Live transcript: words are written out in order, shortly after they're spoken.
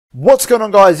What's going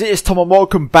on, guys? It is Tom and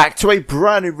welcome back to a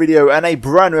brand new video and a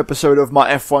brand new episode of my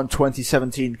F1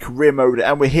 2017 career mode,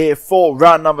 and we're here for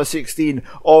round number 16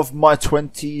 of my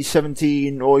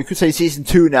 2017, or you could say season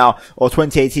 2 now, or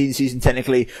 2018 season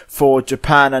technically, for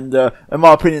Japan, and in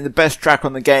my opinion the best track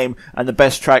on the game and the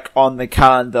best track on the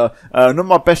calendar. Not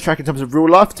my best track in terms of real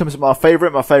life, in terms of my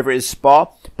favourite is Spa,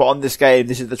 but on this game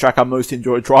this is the track I most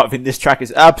enjoy driving. This track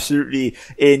is absolutely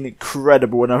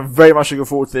incredible and I'm very much looking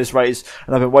forward to this race,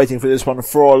 and I've been waiting for this one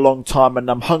for a long time, and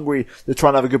I'm hungry to try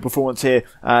and have a good performance here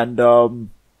and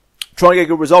try and get a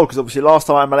good result, because obviously last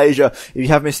time in Malaysia, if you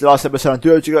have missed the last episode, I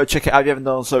do urge you to go check it out if you haven't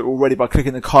done so already by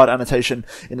clicking the card annotation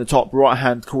in the top right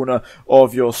hand corner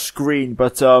of your screen.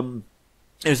 But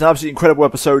it was an absolutely incredible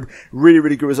episode,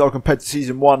 really good result compared to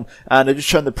season 1, and it just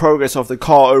showing the progress of the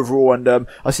car overall. And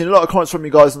I've seen a lot of comments from you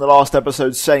guys in the last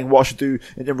episode saying what I should do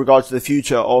in regard to the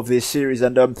future of this series,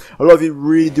 and a lot of you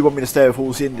really do want me to stay with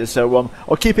Force India, so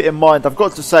I'll keep it in mind. I've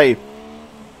got to say,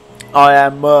 I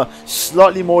am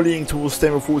slightly more leaning towards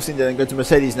staying with Force India than going to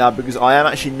Mercedes now, because I am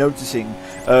actually noticing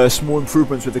small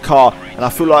improvements with the car, and I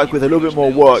feel like with a little bit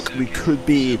more work we could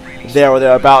be there or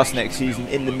thereabouts next season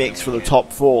in the mix for the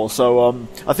top 4. So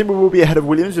I think we will be ahead of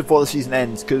Williams before the season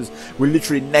ends, because we're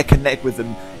literally neck and neck with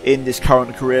them in this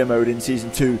current career mode in season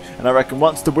 2, and I reckon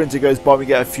once the winter goes by we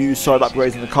get a few side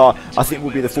upgrades in the car, I think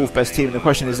we'll be the 4th best team, and the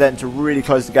question is then to really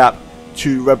close the gap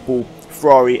to Red Bull,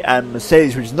 Ferrari and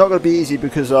Mercedes, which is not going to be easy,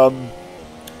 because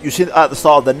you've seen at the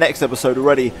start of the next episode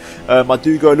already, I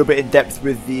do go a little bit in depth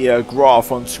with the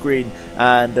graph on screen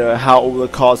and how all the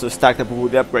cars have stacked up with all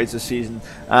the upgrades this season,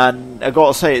 and I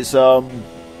gotta say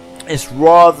it's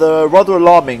rather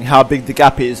alarming how big the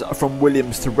gap is from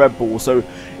Williams to Red Bull. So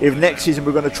if next season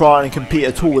we're going to try and compete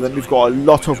at all, then we've got a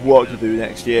lot of work to do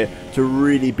next year to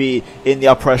really be in the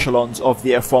upper echelons of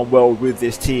the F1 world with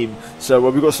this team. So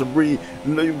we've got to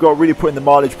really put in the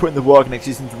mileage, put in the work next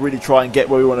season to really try and get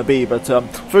where we want to be. But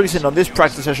focusing on this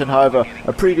practice session, however,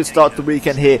 a pretty good start to the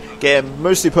weekend here, getting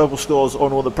mostly purple scores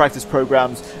on all the practice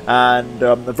programs, and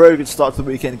a very good start to the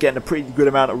weekend, getting a pretty good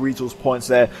amount of resource points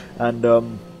there,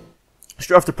 and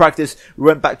straight after practice, we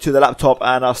went back to the laptop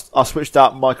and I switched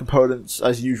out my components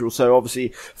as usual. So obviously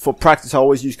for practice I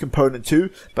always use component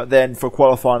 2, but then for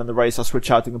qualifying in the race I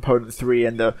switch out to component 3,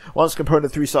 and once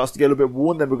component 3 starts to get a little bit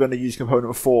worn, then we're going to use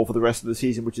component 4 for the rest of the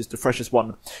season, which is the freshest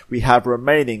one we have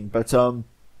remaining. But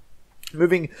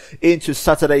moving into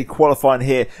Saturday qualifying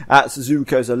here at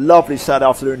Suzuka, it's a lovely Saturday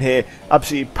afternoon here,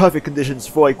 absolutely perfect conditions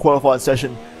for a qualifying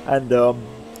session, and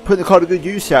putting the car to good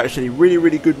use here actually.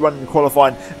 Really good run in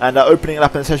qualifying, and opening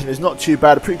lap in the session is not too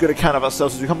bad. A pretty good account of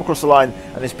ourselves as we come across the line,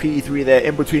 and there's P3 there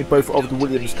in between both of the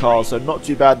Williams cars, so not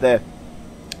too bad there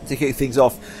to kick things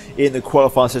off in the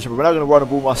qualifying session. But we're now going to run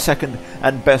aboard my second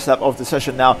and best lap of the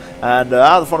session now, and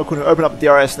out of the final corner, open up the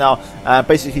DRS now, and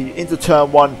basically into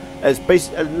turn 1 as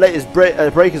brake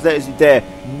as late as you dare,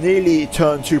 nearly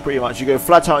turn 2 pretty much. You go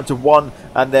flat out into 1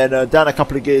 and then down a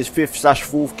couple of gears,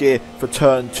 5th/4th gear for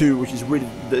turn 2, which is really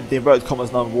the inverted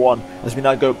commas number 1, as we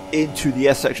now go into the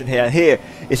S section here. And here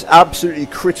it's absolutely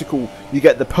critical you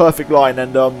get the perfect line,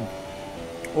 and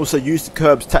also use the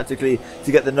curbs tactically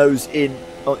to get the nose in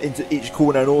into each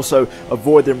corner, and also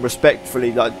avoid them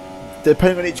respectfully. Like,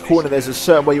 depending on each corner there's a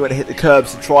certain way you want to hit the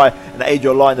curbs to try and aid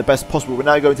your line the best possible. We're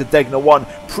now going to Degner 1,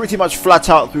 pretty much flat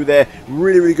out through there,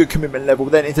 really good commitment level,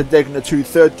 then into Degner 2,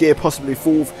 3rd gear, possibly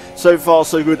 4th. So far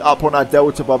so good, up on our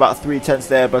delta by about 3/10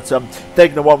 there, but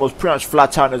Degner 1 was pretty much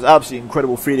flat out, and it was absolutely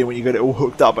incredible feeling when you get it all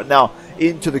hooked up. But now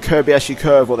into the Kobayashi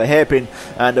curve, or the hairpin,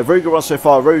 and a very good run so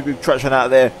far, very good traction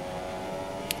out there.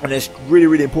 And it's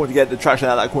really important to get the traction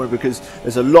out of that corner, because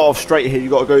there's a lot of straight here you've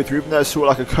got to go through. Even though it's sort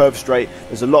of like a curve straight,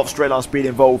 there's a lot of straight line speed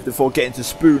involved before getting to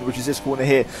Spoon, which is this corner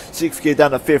here. 6th gear down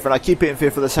to 5th, and I keep it in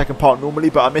 5th for the second part normally,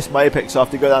 but I missed my apex, so I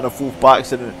have to go down to 4th by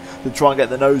accident to try and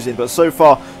get the nose in. But so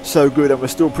far so good, and we're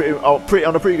still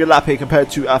on a pretty good lap here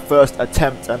compared to our first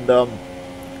attempt. And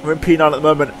we're in P9 at the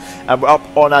moment, and we're up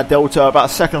on our delta, about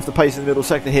a second off the pace in the middle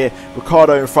sector here.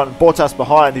 Ricardo in front, Bottas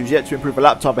behind, who's yet to improve a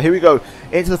lap time. But here we go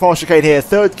into the final chicane here,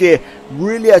 3rd gear,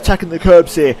 really attacking the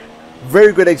curbs here.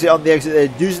 Very good exit on the exit there,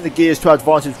 using the gears to our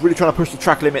advantage, really trying to push the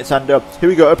track limits. And here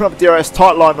we go, open up the DRS,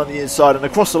 tight line on the inside and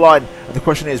across the line. And the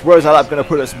question is, where is our lap going to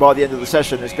put us by the end of the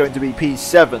session? It's going to be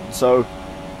P7, so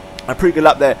a pretty good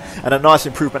lap there, and a nice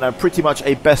improvement, and pretty much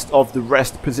a best of the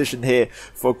rest position here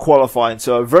for qualifying.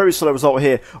 So a very solid result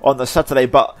here on the Saturday,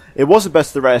 but it wasn't best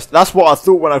of the rest. That's what I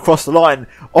thought when I crossed the line.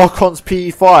 Ocon's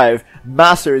P5,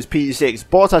 Massa is P6,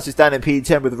 Bottas is down in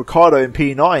P10 with Ricardo in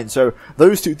P9, so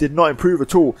those two did not improve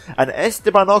at all. And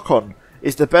Esteban Ocon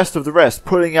is the best of the rest,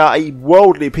 pulling out a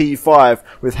worldly P5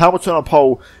 with Hamilton on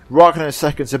pole, Raikkonen in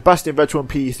second, Sebastian Vettel on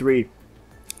P3,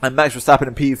 and Max Verstappen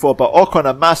in P4, but Ocon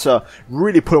and Massa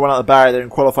really put one out the barrier there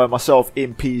and qualified myself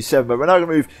in P7. But we're now going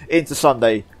to move into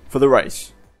Sunday for the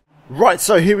race. Right,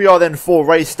 so here we are then for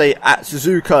race day at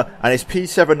Suzuka, and it's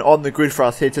P7 on the grid for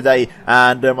us here today,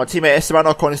 and my teammate Esteban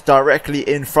Ocon is directly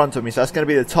in front of me, so that's going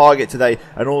to be the target today,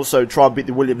 and also try and beat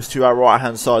the Williams to our right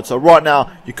hand side. So right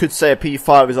now, you could say a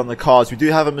P5 is on the cards. We do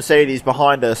have a Mercedes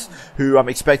behind us, who I'm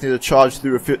expecting to charge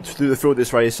through the field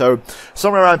this race, so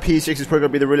somewhere around P6 is probably going to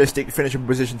be the realistic finishing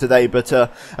position today, but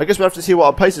I guess we'll have to see what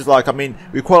our pace is like. I mean,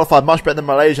 we qualified much better than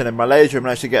Malaysia, and in Malaysia we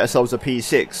managed to get ourselves a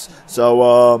P6,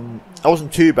 so that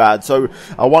wasn't too bad, so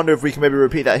I wonder if we can maybe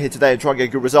repeat that here today and try and get a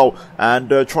good result and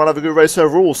try and have a good race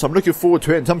overall. So I'm looking forward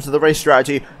to it. In terms of the race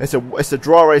strategy, it's a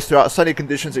dry race throughout, sunny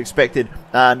conditions expected,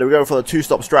 and we're going for the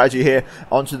two-stop strategy here,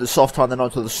 onto the soft time, then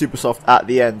onto the super soft at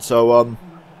the end. So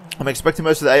I'm expecting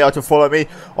most of the AI to follow me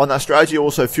on that strategy.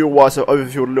 Also, fuel-wise, I've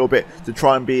overfueled a little bit to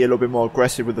try and be a little bit more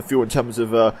aggressive with the fuel in terms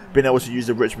of being able to use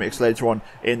the rich mix later on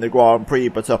in the Grand Prix.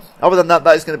 But other than that,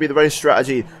 that is going to be the race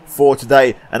strategy for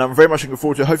today, and I'm very much looking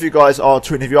forward to it. Hope you guys are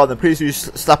too, and if you are, then please do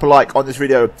slap a like on this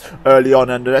video early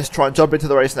on, and let's try and jump into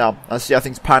the race now and see how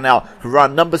things pan out for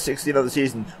round number 16 of the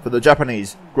season for the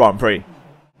Japanese Grand Prix.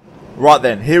 Right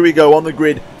then, here we go on the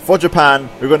grid for Japan.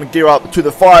 We're going to gear up to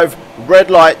the 5 red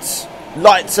lights.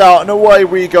 Lights out and away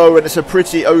we go, and it's a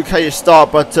pretty okay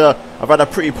start, but I've had a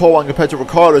pretty poor one compared to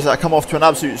Ricardo's that come off to an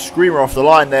absolute screamer off the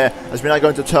line there as we're now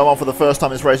going to turn 1 for the first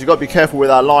time in this race. You've got to be careful with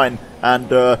our line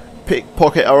and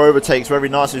pickpocket our overtakes very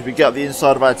nicely as we get up the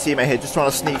inside of our teammate here, just trying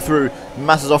to sneak through.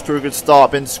 Massa's off to a good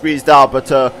start, been squeezed out,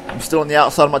 but I'm still on the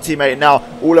outside of my teammate now,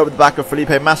 all over the back of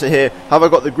Felipe Massa here. Have I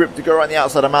got the grip to go around the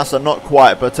outside of Massa? Not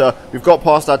quite, but we've got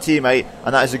past our teammate,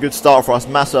 and that is a good start for us.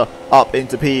 Massa up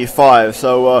into P5,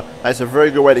 so that's a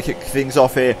very good way to kick things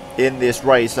off here in this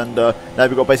race, and now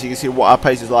we've got basically see what our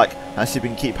pace is like and see if we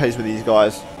can keep pace with these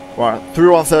guys. Right,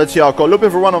 through on 30, I've got a little bit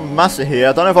of a run on Massa here.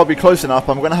 I don't know if I'll be close enough,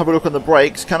 but I'm going to have a look on the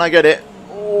brakes. Can I get it?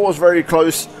 Oh, it's very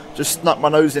close. Just snuck my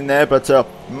nose in there, but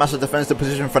Massa defends the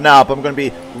position for now, but I'm going to be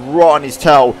right on his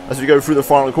tail as we go through the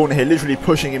final corner here, literally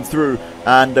pushing him through,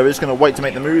 and we're just going to wait to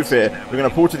make the move here. We're going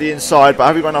to pull to the inside, but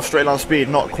have we got enough straight line speed?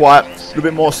 Not quite. A little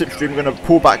bit more slipstream. We're going to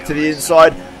pull back to the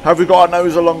inside. Have we got our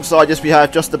nose alongside? Yes, we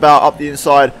have, just about up the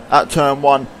inside at turn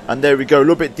 1, and there we go. A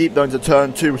little bit deep though into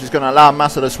turn 2, which is going to allow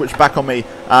Massa to switch back on me,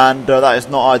 and that is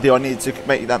not ideal. I need to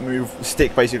make that move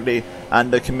stick basically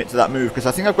and commit to that move, because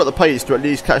I think I've got the pace to at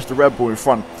least catch the Red Bull in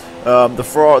front.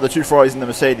 The two Ferraris and the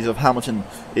Mercedes of Hamilton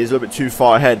is a little bit too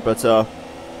far ahead, but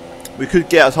we could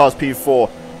get as high as P4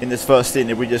 in this first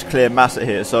stint if we just clear Massa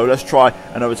here. So let's try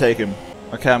and overtake him.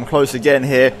 Okay, I'm close again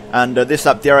here, and this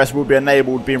lap DRS will be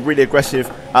enabled, being really aggressive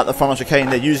at the final chicane.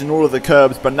 They're using all of the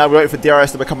curbs, but now we're waiting for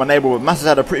DRS to become enabled. But Massa's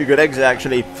had a pretty good exit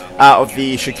actually out of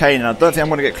the chicane, and I don't think I'm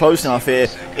going to get close enough here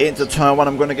into turn 1.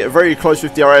 I'm going to get very close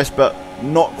with DRS, but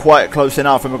not quite close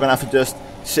enough, and we're going to have to just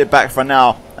sit back for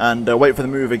now and wait for the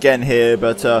move again here.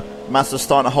 But Massa's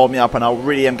starting to hold me up, and I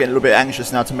really am getting a little bit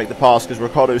anxious now to make the pass, because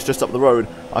Ricardo is just up the road.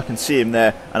 I can see him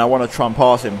there, and I want to try and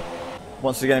pass him.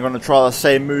 Once again, I'm going to try the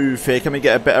same move here. Can we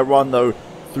get a better run though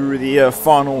through the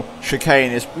final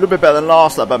chicane? It's a little bit better than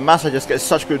last lap, but Massa just gets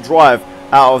such good drive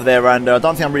out of there, and I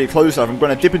don't think I'm really close enough. I'm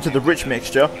going to dip into the rich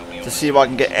mixture to see if I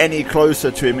can get any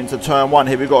closer to him into turn 1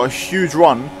 here. We've got a huge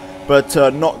run, but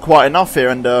not quite enough here,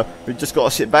 and we've just got to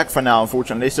sit back for now,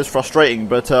 unfortunately. It's just frustrating,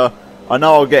 but I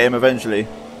know I'll get him eventually.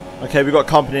 Okay, we've got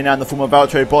company now in the form of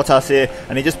Valtteri Bottas here,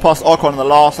 and he just passed Ocon in the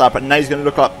last lap, but now he's going to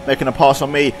look up making a pass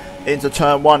on me into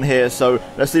turn 1 here, so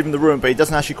let's leave him the room, but he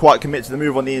doesn't actually quite commit to the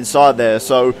move on the inside there,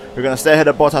 so we're going to stay ahead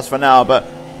of Bottas for now, but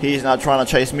he's now trying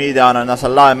to chase me down, and that's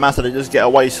allowing Massa to just get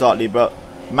away slightly, but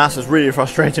Massa's really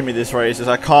frustrating me this race as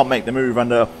I can't make the move,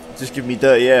 and just give me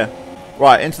dirty air.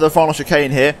 Right, into the final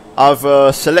chicane here.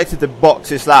 I've selected the box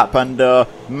this lap, and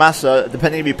Massa,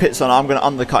 depending if he pits on it, I'm going to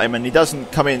undercut him, and he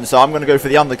doesn't come in, so I'm going to go for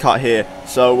the undercut here.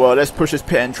 So let's push this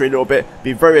pit entry a little bit,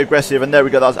 be very aggressive, and there we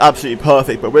go. That's absolutely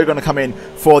perfect, but we're going to come in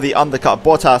for the undercut.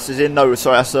 Bottas is in, no,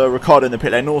 sorry, that's Ricardo in the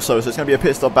pit lane also, so it's going to be a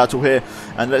pit stop battle here,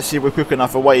 and let's see if we're quick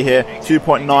enough away here.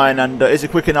 2.9, and is it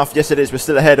quick enough? Yes, it is. We're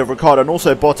still ahead of Ricardo and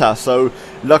also Bottas, so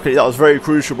luckily that was very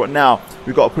crucial, but now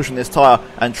we've got to push on this tyre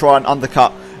and try and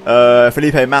undercut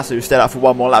Felipe Massa, who stayed out for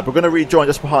one more lap. We're going to rejoin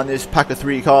just behind this pack of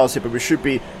 3 cars here, but we should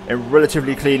be in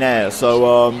relatively clean air,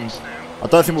 so I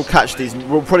don't think we'll catch these.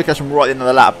 We'll probably catch them right at the end of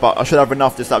the lap, but I should have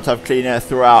enough this lap to have clean air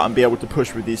throughout and be able to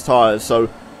push with these tyres. So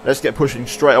let's get pushing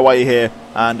straight away here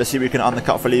and see if we can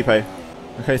undercut Felipe.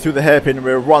 Okay, through the hairpin,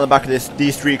 we're right on the back of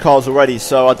these 3 cars already,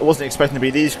 so I wasn't expecting to be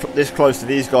this close to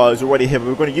these guys already here, but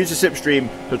we're going to use the slipstream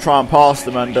to try and pass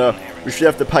them, and we should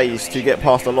have the pace to get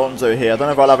past Alonso here. I don't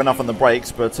know if I'll have enough on the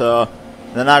brakes, but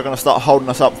they're now going to start holding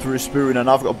us up through Spoon, and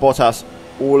I've got Bottas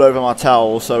all over my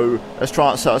towel. So let's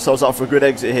try and set ourselves up for a good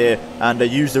exit here and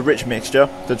use the rich mixture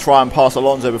to try and pass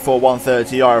Alonso before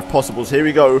 130R if possible. So here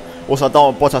we go. Also, I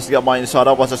don't want Bottas to get my inside,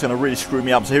 otherwise that's going to really screw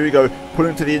me up. So here we go,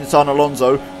 pulling to the inside on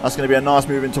Alonso. That's going to be a nice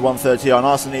move into 130R,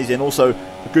 nice and easy, and also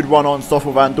a good run on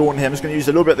Stoffel Van Dorn here. I'm just going to use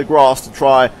a little bit of the grass to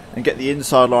try and get the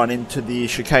inside line into the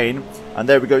chicane, and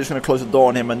there we go, just going to close the door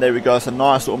on him, and there we go. That's a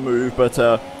nice little move, but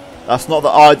that's not the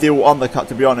ideal undercut,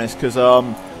 to be honest, because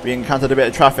we encountered a bit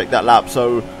of traffic that lap.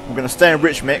 So we're going to stay in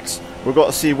rich mix. We've got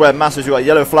to see where Massa's got a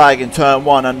yellow flag in turn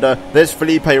 1, and there's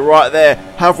Felipe right there.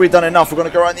 Have we done enough? We're going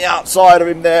to go around the outside of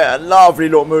him there. A lovely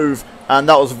little move, and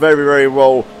that was very, very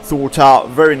well thought out,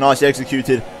 very nicely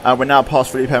executed, and we're now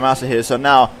past Felipe Massa here. So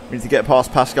now we need to get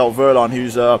past Pascal Wehrlein,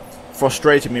 who's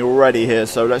frustrated me already here.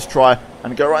 So let's try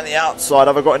and go around the outside.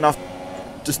 Have I got enough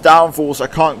just downforce? I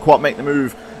can't quite make the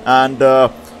move, and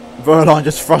Wehrlein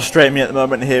just frustrating me at the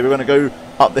moment here. We're going to go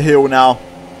up the hill now.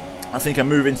 I think a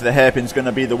move into the hairpin is going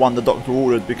to be the one the doctor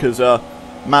ordered, because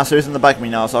Massa is in the back of me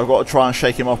now, so I've got to try and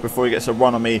shake him off before he gets a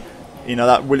run on me. You know,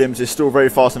 that Williams is still very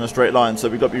fast in a straight line, so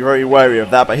we've got to be very wary of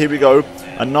that. But here we go,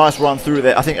 a nice run through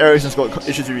there. I think Ericsson's got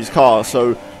issues with his car,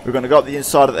 so we're going to go up the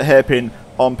inside of the hairpin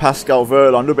on Pascal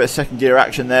Wehrlein. A little bit of second gear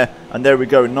action there, and there we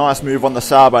go, nice move on the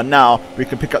Sauber. Now we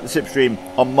can pick up the slipstream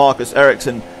on Marcus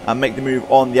Ericsson and make the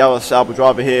move on the other Sauber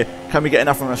driver here. Can we get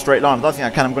enough on a straight line? I don't think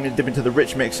I can. I'm going to dip into the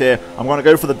rich mix here. I'm going to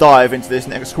go for the dive into this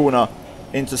next corner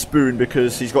into Spoon,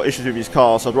 because he's got issues with his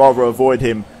car, so I'd rather avoid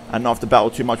him and not have to battle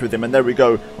too much with him. And there we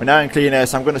go, we're now in clean air,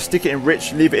 so I'm going to stick it in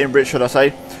rich, leave it in rich, should I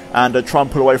say, and try and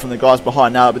pull away from the guys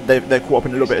behind now, but they're caught up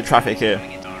in a little bit of traffic here.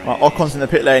 Right, Ocon's in the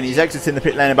pit lane, he's exiting the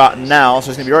pit lane about now,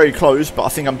 so it's going to be very close, but I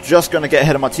think I'm just going to get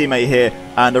ahead of my teammate here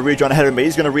and rejoin ahead of him. But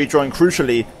he's going to rejoin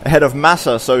crucially ahead of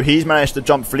Massa, so he's managed to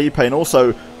jump Felipe and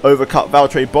also overcut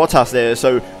Valtteri Bottas there.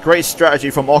 So great strategy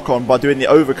from Ocon by doing the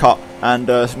overcut and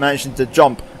managing to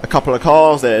jump a couple of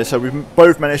cars there. So we've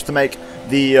both managed to make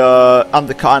the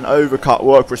undercut and overcut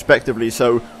work respectively,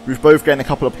 so we've both gained a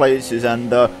couple of places,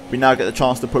 and we now get the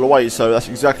chance to pull away. So that's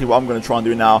exactly what I'm going to try and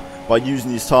do now, by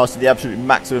using these tires to the absolute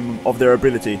maximum of their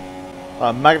ability.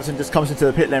 Magnussen just comes into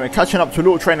the pit lane. We're catching up to a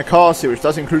little train of cars here, which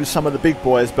does include some of the big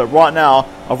boys, but right now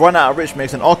I've run out of rich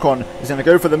mix, and Ocon is going to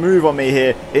go for the move on me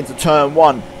here into turn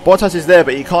 1. Bottas is there,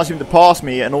 but he can't seem to pass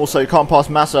me, and also he can't pass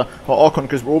Massa or Ocon,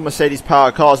 because we're all Mercedes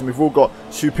power cars and we've all got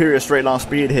superior straight line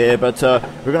speed here. But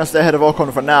we're going to stay ahead of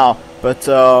Ocon for now, but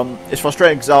it's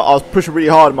frustrating because I was pushing really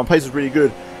hard and my pace was really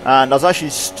good, and I was actually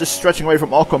just stretching away from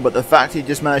Ocon, but the fact he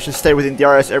just managed to stay within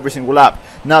DRS every single lap,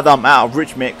 now that I'm out of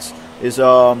rich mix, is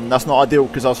that's not ideal,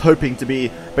 because I was hoping to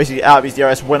be basically out of his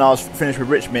DRS when I was finished with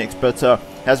rich mix, but it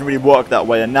hasn't really worked that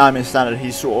way. And now I'm in standard,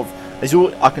 he's sort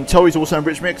of, I can tell he's also in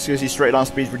rich mix, because his straight line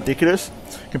speed is ridiculous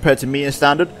compared to me in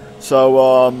standard.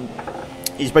 So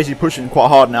he's basically pushing quite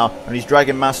hard now, and he's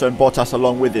dragging Massa and Bottas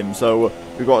along with him. So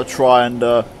we've got to try and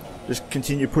just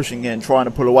continue pushing in, trying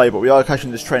to pull away. But we are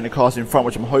catching this train of cars in front,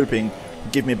 which I'm hoping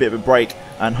will give me a bit of a break,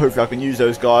 and hopefully I can use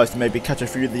those guys to maybe catch a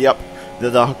few of the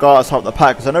guys up the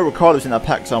pack, because I know Ricciardo's in that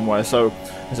pack somewhere, so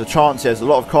there's a chance here. There's a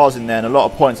lot of cars in there and a lot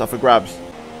of points up for grabs.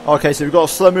 Okay, so we've got a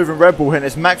slow moving Red Bull here, and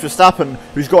it's Max Verstappen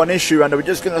who's got an issue, and we're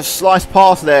just going to slice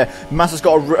past there. Massa's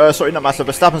got a, sorry, not Massa,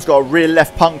 Verstappen's got a rear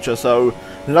left puncture, so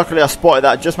luckily I spotted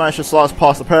that, just managed to slice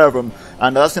past the pair of them,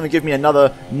 and that's going to give me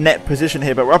another net position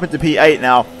here. But we're up into P8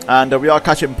 now, and we are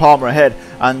catching Palmer ahead,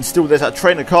 and still there's that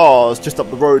train of cars just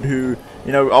up the road who,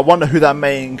 you know, I wonder who that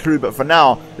may include, but for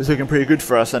now it's looking pretty good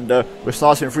for us, and we're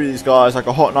slicing through these guys like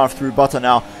a hot knife through butter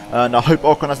now, and I hope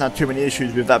Ocon doesn't have too many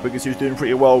issues with that, because he's doing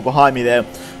pretty well behind me there,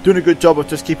 doing a good job of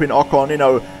just keeping Ocon, you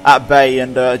know, at bay,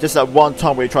 and just that one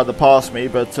time where he tried to pass me,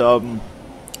 but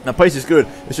the pace is good.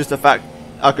 It's just the fact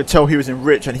I could tell he was in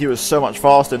rich, and he was so much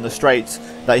faster in the straights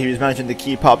that he was managing to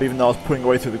keep up, even though I was pulling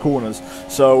away through the corners.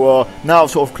 So now I've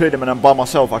sort of cleared him, and I'm by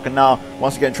myself. I can now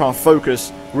once again try and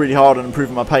focus really hard on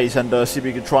improving my pace, and see if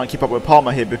we can try and keep up with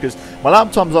Palmer here, because my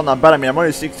lap times aren't that bad. I mean, I'm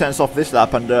only 6 tenths off this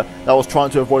lap, and that was trying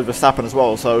to avoid Verstappen as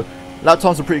well. So lap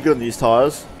times are pretty good on these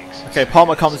tyres. Okay,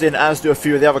 Palmer comes in, as do a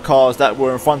few of the other cars that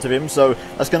were in front of him, so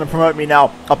that's going to promote me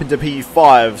now up into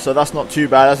P5, so that's not too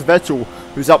bad. That's Vettel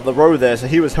who's up the road there, so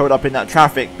he was held up in that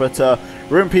traffic, but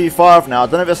we're in P5 now. I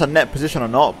don't know if that's a net position or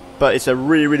not, but it's a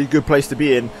really, really good place to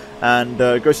be in, and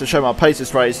goes to show my pace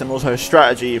this race, and also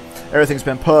strategy. Everything's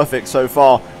been perfect so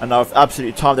far, and I've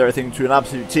absolutely timed everything to an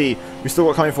absolute T. We still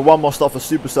got coming for one more stop for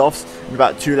Super Softs in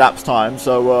about 2 laps time,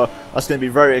 so that's going to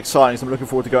be very exciting, so I'm looking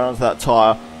forward to going onto that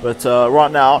tyre. But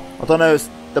right now, I don't know if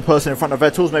the person in front of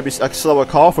Vettel's maybe a slower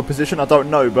car for position, I don't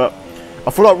know, but I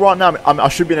feel like right now I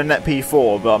should be in a net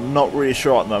P4, but I'm not really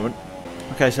sure at the moment.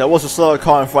 Okay, so there was a slower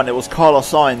car in front. It was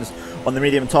Carlos Sainz on the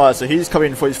medium tyres, so he's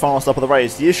coming for his final stop of the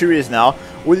race. The issue is now,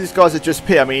 all these guys have just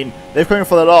pit. I mean, they've come in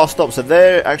for the last stop, so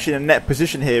they're actually in a net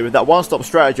position here with that one-stop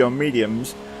strategy on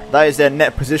mediums. That is their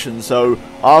net position, so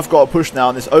I've got to push now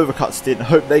on this overcut stint,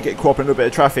 hope they get caught up in a little bit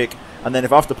of traffic, and then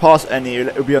if I have to pass any,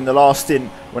 it'll be on the last stint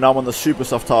when I'm on the super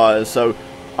soft tyres. So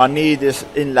I need this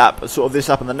in lap, sort of this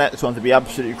lap and the next one, to be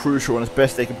absolutely crucial and as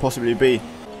best they can possibly be.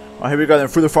 Right, here we go then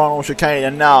through the final chicane,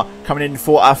 and now coming in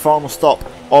for our final stop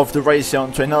of the race here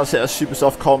onto another set of super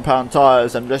soft compound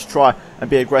tyres, and let's try and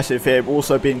be aggressive here, but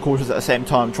also being cautious at the same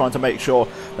time, trying to make sure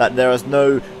that there is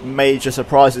no major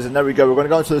surprises. And there we go, we're going to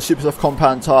go into the super soft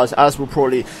compound tyres, as will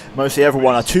probably mostly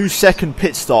everyone. A 2-second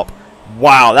pit stop.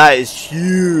 Wow, that is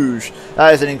huge.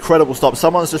 That is an incredible stop.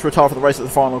 Someone's just retired for the race at the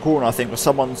final corner, I think, or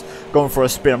someone's gone for a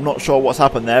spin. I'm not sure what's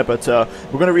happened there, but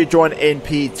we're going to rejoin in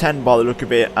P10 by the look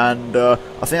of it, and I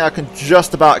think I can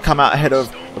just about come out ahead of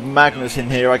Magnussen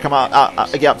here. I come out,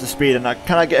 I get up to speed, and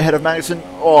can I get ahead of Magnussen?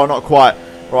 Oh, not quite.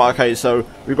 Right, okay, so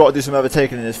we've got to do some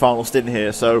overtaking in this final stint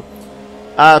here, so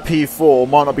our P4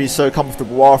 might not be so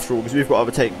comfortable after all, because we've got to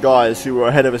overtake guys who were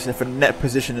ahead of us in a net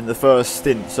position in the first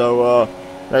stint, so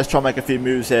let's try and make a few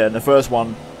moves here. And the first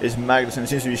one is Magnussen. He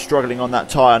seems to be struggling on that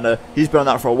tyre, and he's been on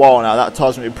that for a while now. That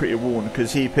tyre's going to be pretty worn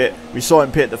because we saw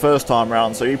him pit the first time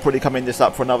round, so he'd probably come in this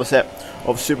lap for another set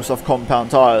of super soft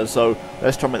compound tyres. So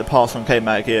let's try and make the pass on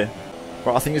K-Mag here.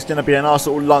 Right, I think it's going to be a nice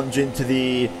little lunge into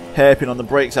the hairpin on the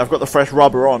brakes. I've got the fresh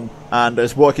rubber on, and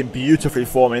it's working beautifully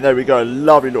for me. There we go,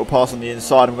 lovely little pass on the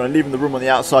inside. I'm going to leave him the room on the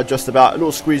outside just about. A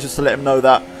little squeeze just to let him know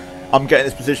that I'm getting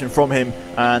this position from him,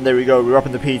 and there we go, we're up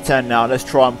into P10 now. Let's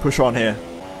try and push on here.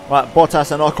 Right,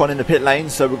 Bottas and OCON in the pit lane,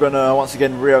 so we're going to once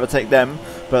again re-overtake them,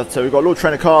 but we've got a little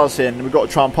train of cars here, and we've got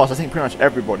to try and pass, I think, pretty much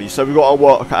everybody, so we've got to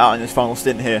work out in this final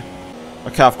stint here.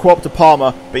 Okay, I've caught up to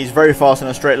Palmer, but he's very fast in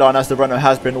a straight line, as the Renault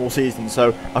has been all season,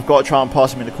 so I've got to try and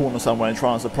pass him in the corner somewhere and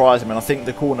try and surprise him, and I think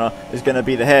the corner is going to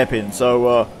be the hairpin,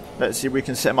 so let's see if we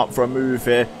can set him up for a move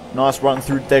here. Nice run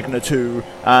through Degner 2,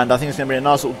 and I think it's going to be a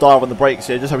nice little dive on the brakes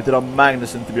here, just how we did on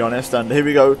Magnussen, to be honest. And here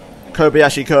we go,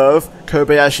 Kobayashi curve,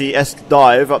 Kobayashi-esque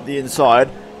dive up the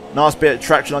inside. Nice bit of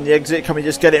traction on the exit. Can we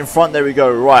just get it in front? There we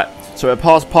go. Right, so we're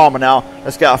past Palmer now.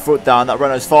 Let's get our foot down. That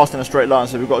Renault's fast in a straight line,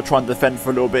 so we've got to try and defend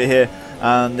for a little bit here,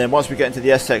 and then once we get into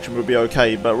the S section we'll be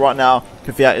okay. But right now,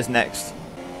 Kvyat is next.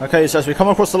 Okay, so as we come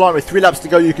across the line with 3 laps to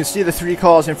go, you can see the 3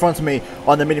 cars in front of me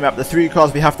on the minimap, the 3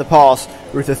 cars we have to pass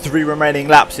with the 3 remaining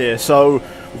laps here. So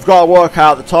we've got to work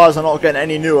out, the tyres are not getting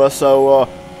any newer, so we're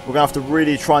going to have to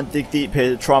really try and dig deep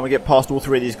here to try and get past all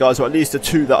 3 of these guys, or at least the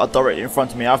 2 that are directly in front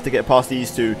of me. I have to get past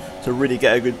these 2 to really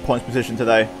get a good points position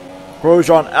today.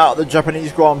 Grosjean out of the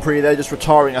Japanese Grand Prix, they're just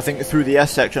retiring, I think, through the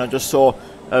S section. I just saw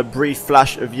a brief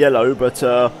flash of yellow, but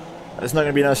there's not going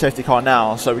to be no safety car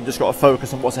now, so we've just got to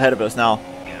focus on what's ahead of us now.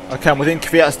 Okay, I'm within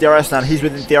Kvyat's DRS now, and he's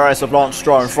within DRS of Lance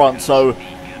Stroll in front, so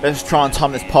let's try and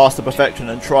time this pass to perfection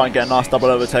and try and get a nice double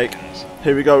overtake.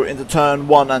 Here we go into turn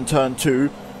 1 and turn 2.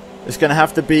 It's going to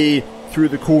have to be through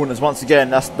the corners. Once again,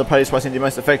 that's the place where I think the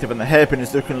most effective, and the hairpin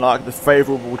is looking like the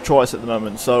favourable choice at the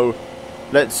moment. So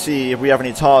let's see if we have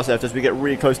any tyres left as we get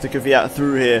really close to Kvyat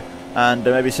through here, and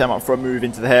maybe set him up for a move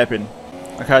into the hairpin.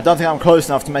 Okay, I don't think I'm close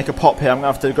enough to make a pop here. I'm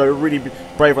going to have to go really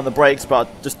brave on the brakes, but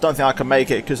I just don't think I can make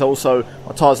it, because also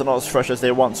my tyres are not as fresh as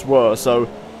they once were. So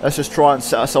let's just try and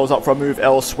set ourselves up for a move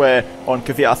elsewhere on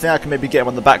Kvyat. I think I can maybe get him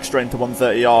on the back straight into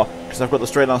 130R, because I've got the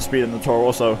straight line speed in the Toro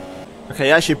also. Okay,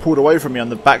 he actually pulled away from me on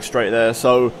the back straight there,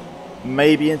 so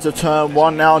maybe into turn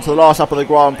 1 now, into the last lap of the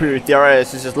Grand Prix with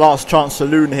DRS. This is last chance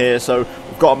saloon here, so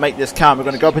we've got to make this count. We're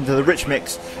going to go up into the rich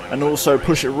mix and also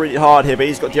push it really hard here, but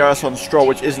he's got DRS on Stroll,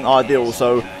 which isn't ideal,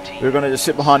 so we're going to just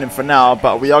sit behind him for now,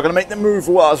 but we are going to make the move.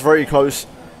 Well, that was very close.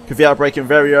 Kvyat braking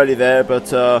very early there,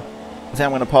 but I think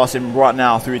I'm going to pass him right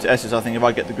now through to S's, I think, if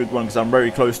I get the good one, because I'm very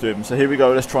close to him. So here we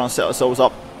go, let's try and set ourselves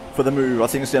up for the move. I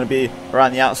think it's going to be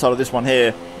around the outside of this one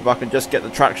here, if I can just get the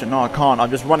traction. No, I can't. I'm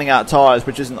just running out of tyres,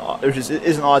 which isn't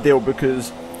ideal,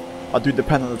 because I do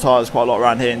depend on the tyres quite a lot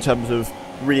around here in terms of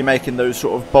really making those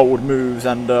sort of bold moves,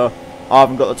 and I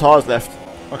haven't got the tyres left.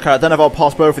 Okay, I don't know if I'll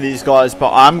pass both of these guys,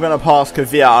 but I'm going to pass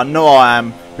Kvyat. I know I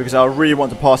am, because I really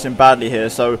want to pass him badly here.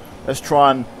 So let's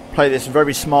try and play this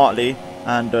very smartly,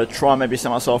 and try and maybe set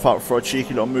myself up for a cheeky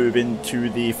little move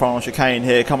into the final chicane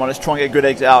here. Come on, let's try and get a good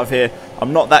exit out of here.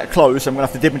 I'm not that close. I'm going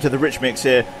to have to dip into the rich mix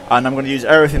here, and I'm going to use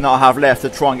everything that I have left to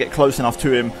try and get close enough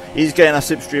to him. He's getting a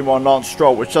slipstream on Lance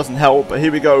Stroll, which doesn't help, but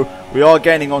here we go. We are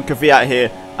gaining on Kvyat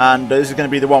here, and this is going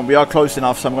to be the one. We are close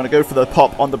enough, so I'm going to go for the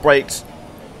pop on the brakes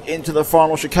into the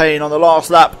final chicane on the last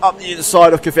lap, up the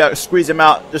inside of Kvyat, squeeze him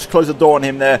out, just close the door on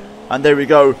him there, And there we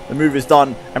go, the move is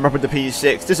done, and we're up into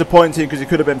P6. Disappointing because it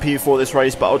could have been P4 this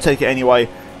race, but I'll take it anyway.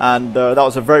 And that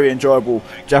was a very enjoyable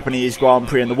Japanese Grand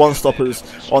Prix, and the one-stoppers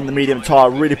on the medium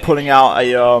tyre really pulling out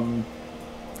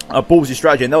a ballsy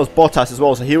strategy. And that was Bottas as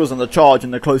well, so he was on the charge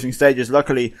in the closing stages.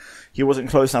 Luckily, he wasn't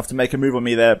close enough to make a move on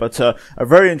me there, but a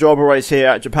very enjoyable race here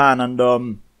at Japan.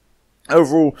 And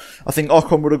overall, I think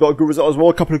Ocon would have got a good result as well,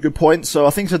 a couple of good points. So I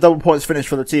think it's a double points finish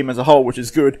for the team as a whole, which is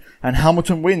good. And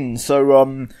Hamilton wins,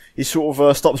 so he sort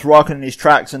of stops Raikkonen in his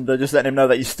tracks and just letting him know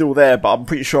that he's still there. But I'm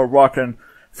pretty sure Raikkonen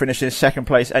finished in second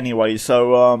place anyway.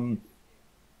 So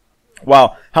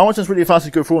wow, Hamilton's really found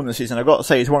some good form this season. I've got to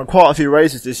say, he's won quite a few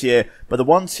races this year, but the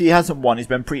ones he hasn't won, he's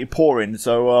been pretty poor in.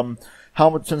 So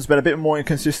Hamilton's been a bit more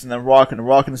inconsistent than Raikkonen.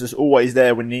 Raikkonen's just always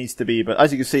there when he needs to be. But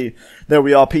as you can see, there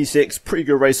we are, P6. Pretty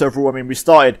good race overall. I mean, we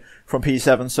started from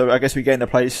P7, so I guess we gained a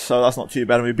place, so that's not too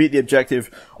bad. And we beat the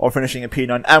objective of finishing at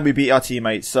P9, and we beat our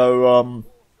teammates. So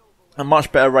a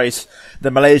much better race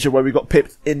than Malaysia, where we got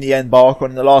pipped in the end by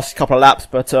Ocon in the last couple of laps.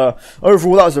 But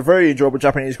overall, that was a very enjoyable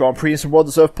Japanese Grand Prix and some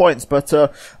well-deserved points. But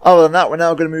other than that, we're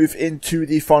now going to move into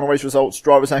the final race results,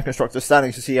 drivers and constructors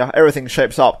standings, to see how everything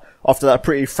shapes up after that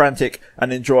pretty frantic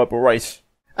and enjoyable race.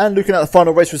 And looking at the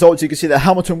final race results, you can see that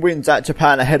Hamilton wins at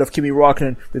Japan ahead of Kimi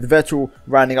Raikkonen, with Vettel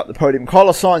rounding up the podium.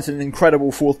 Carlos Sainz in an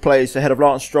incredible 4th place ahead of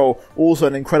Lance Stroll, also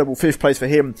an incredible 5th place for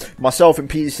him. Myself in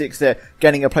P6 there,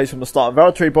 gaining a place from the start.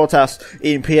 Valtteri Bottas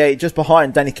in P8, just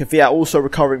behind Danny Kvyat, also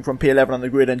recovering from P11 on the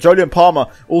grid. And Julian Palmer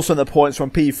also in the points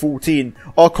from P14.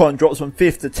 Ocon drops from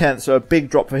 5th to 10th, so a big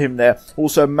drop for him there.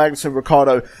 Also Magnussen,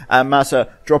 Ricciardo and Massa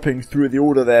dropping through the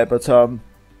order there, but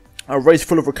a race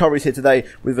full of recoveries here today,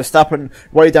 with Verstappen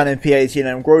way down in P18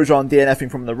 and Grosjean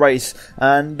DNFing from the race.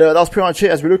 And that's pretty much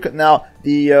it. As we look at now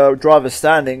the driver's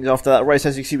standings after that race,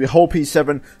 as you can see, we hold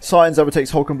P7, Sainz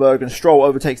overtakes Hülkenberg and Stroll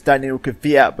overtakes Daniel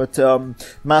Kvyat, but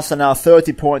Massa now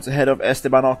 30 points ahead of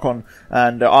Esteban Ocon,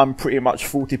 and I'm pretty much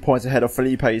 40 points ahead of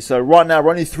Felipe. So right now we're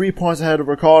only 3 points ahead of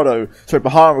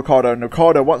behind Ricciardo, and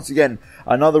Ricciardo once again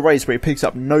another race where he picks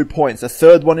up no points, the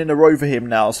 3rd one in a row for him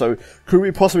now. So could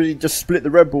we possibly just split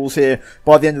the Red Bulls here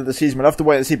by the end of the season? We'll have to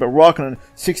wait and see. But Raikkonen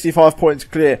 65 points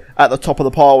clear at the top of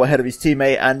the pile ahead of his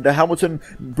teammate, and Hamilton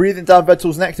breathing down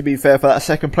Vettel's neck, to be fair, for that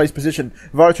 2nd place position.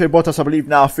 Valtteri Bottas, I believe,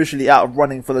 now officially out of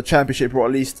running for the championship, or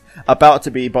at least about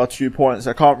to be, by 2 points.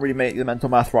 I can't really make the mental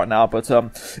math right now, but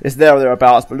it's there or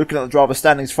thereabouts. But looking at the driver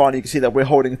standings finally, you can see that we're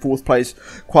holding 4th place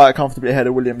quite comfortably ahead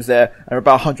of Williams there, and we're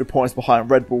about 100 points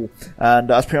behind Red Bull. And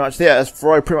that's pretty much it. As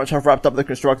Ferrari pretty much have wrapped up the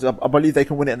constructors, I believe they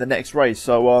can win it in the next race.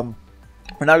 So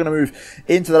we're now going to move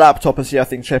into the laptop and see how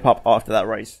things shape up after that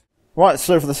race. Right,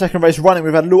 so for the second race running,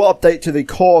 we've had a little update to the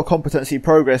core competency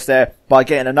progress there by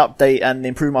getting an update and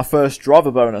improving my first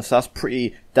driver bonus. That's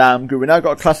pretty damn good. We now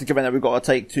got a classic event that we've got to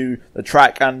take to the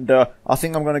track, and I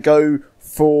think I'm going to go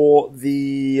for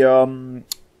the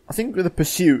I think with the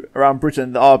pursuit around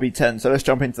Britain, the RB10. So let's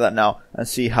jump into that now and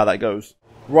see how that goes.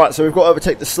 Right, so we've got to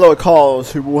overtake the slower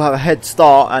cars, who will have a head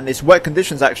start, and it's wet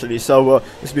conditions actually, so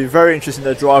this will be very interesting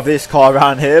to drive this car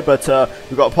around here. But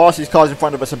we've got to pass these cars in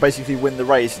front of us and basically win the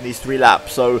race in these 3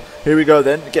 laps. So here we go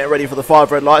then, getting ready for the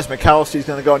 5 red lights. Mikowski's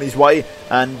going to go on his way,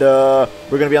 and we're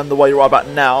going to be underway right about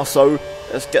now. So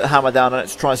let's get the hammer down and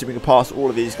let's try and see if we can pass all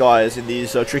of these guys in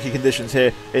these tricky conditions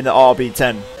here in the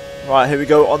RB10. Right, here we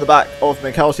go on the back of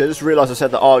Mikowski. I just realised I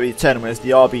said the RB10 when it's the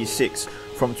RB6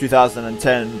 from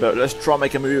 2010, but let's try and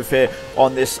make a move here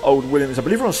on this old Williams. I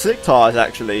believe we're on slick tyres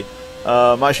actually.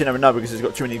 I actually never know because it's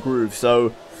got too many grooves.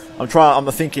 So I'm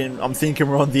thinking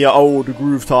we're on the old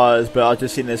groove tyres, but I've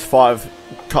just seen there's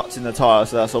 5 cuts in the tyre,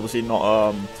 so that's obviously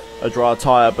not a dry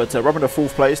tyre. But we're up in the 4th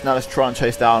place. Now let's try and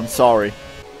chase down Sari.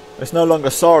 It's no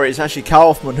longer Sari, it's actually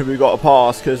Kaufman who we got to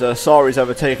pass, because Sari's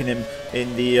overtaken him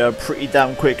in the pretty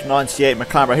damn quick 98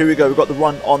 McLaren. Here we go, we've got the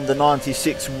run on the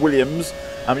 96 Williams.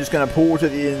 I'm just going to pull to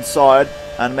the inside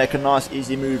and make a nice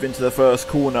easy move into the first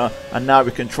corner, and now we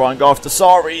can try and go after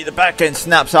Sari. The back end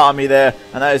snaps out of me there,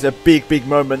 and that is a big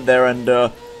moment there, and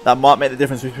that might make the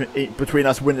difference between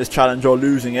us winning this challenge or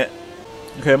losing it.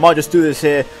 Okay, I might just do this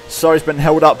here. Sari's been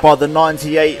held up by the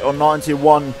 98 or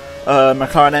 91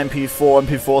 McLaren MP4,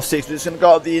 MP46. We're just going to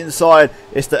go up the inside.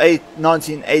 It's the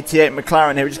 1988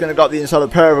 McLaren here. We're just going to go up the inside of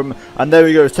the pair of them, and there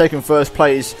we go. It's taken 1st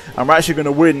place, and we're actually going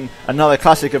to win another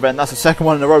classic event. That's the 2nd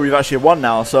one in a row we've actually won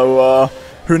now. So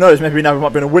who knows? Maybe now we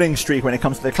might be on a winning streak when it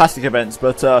comes to the classic events.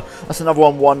 But that's another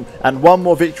one won, and one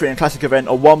more victory in classic event,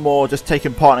 or one more just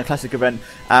taking part in a classic event,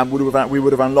 and we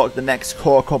would have unlocked the next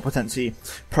core competency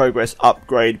progress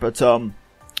upgrade. But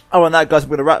Other than that, guys, I'm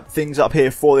going to wrap things up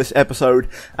here for this episode,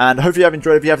 and hopefully you have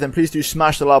enjoyed. If you have, then please do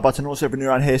smash the like button. Also, if you're new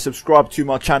around here, subscribe to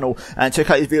my channel and check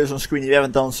out these videos on screen if you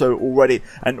haven't done so already.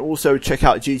 And also check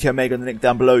out GT Omega on the link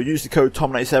down below. Use the code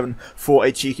TOM97 for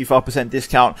a cheeky 5%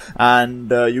 discount,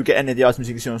 and you'll get any of the items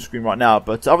you can see on screen right now.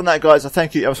 But other than that, guys, I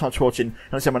thank you ever so much for watching, and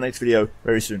I'll see you in my next video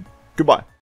very soon. Goodbye.